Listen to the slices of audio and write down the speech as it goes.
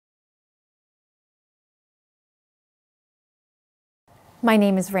My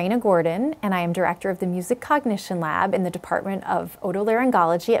name is Reyna Gordon, and I am director of the Music Cognition Lab in the Department of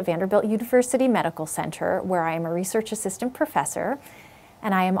Otolaryngology at Vanderbilt University Medical Center, where I am a research assistant professor,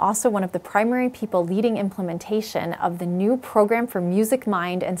 and I am also one of the primary people leading implementation of the new program for music,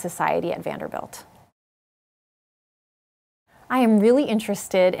 mind, and society at Vanderbilt. I am really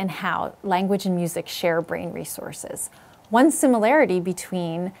interested in how language and music share brain resources. One similarity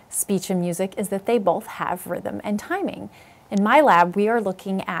between speech and music is that they both have rhythm and timing. In my lab, we are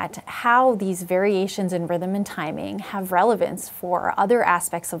looking at how these variations in rhythm and timing have relevance for other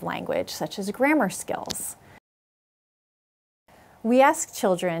aspects of language, such as grammar skills. We ask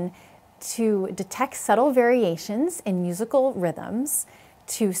children to detect subtle variations in musical rhythms,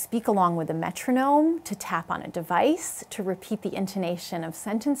 to speak along with a metronome, to tap on a device, to repeat the intonation of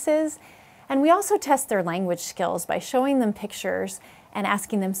sentences, and we also test their language skills by showing them pictures and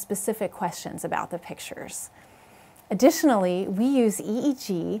asking them specific questions about the pictures. Additionally, we use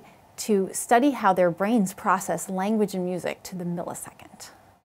EEG to study how their brains process language and music to the millisecond.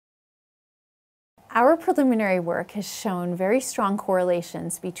 Our preliminary work has shown very strong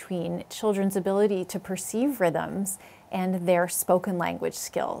correlations between children's ability to perceive rhythms and their spoken language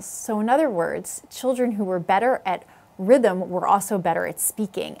skills. So in other words, children who were better at rhythm were also better at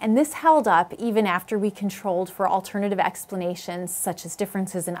speaking. And this held up even after we controlled for alternative explanations such as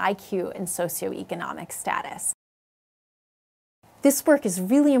differences in IQ and socioeconomic status. This work is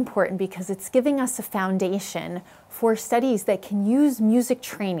really important because it's giving us a foundation for studies that can use music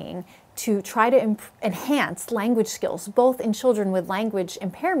training to try to enhance language skills, both in children with language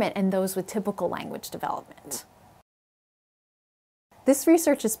impairment and those with typical language development. This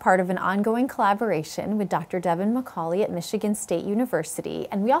research is part of an ongoing collaboration with Dr. Devin McCauley at Michigan State University,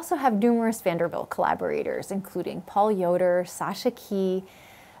 and we also have numerous Vanderbilt collaborators, including Paul Yoder, Sasha Key,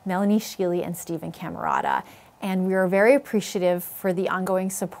 Melanie Sheely, and Stephen Camerata. And we are very appreciative for the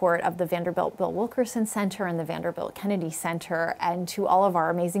ongoing support of the Vanderbilt Bill Wilkerson Center and the Vanderbilt Kennedy Center, and to all of our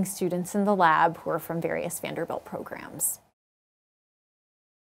amazing students in the lab who are from various Vanderbilt programs.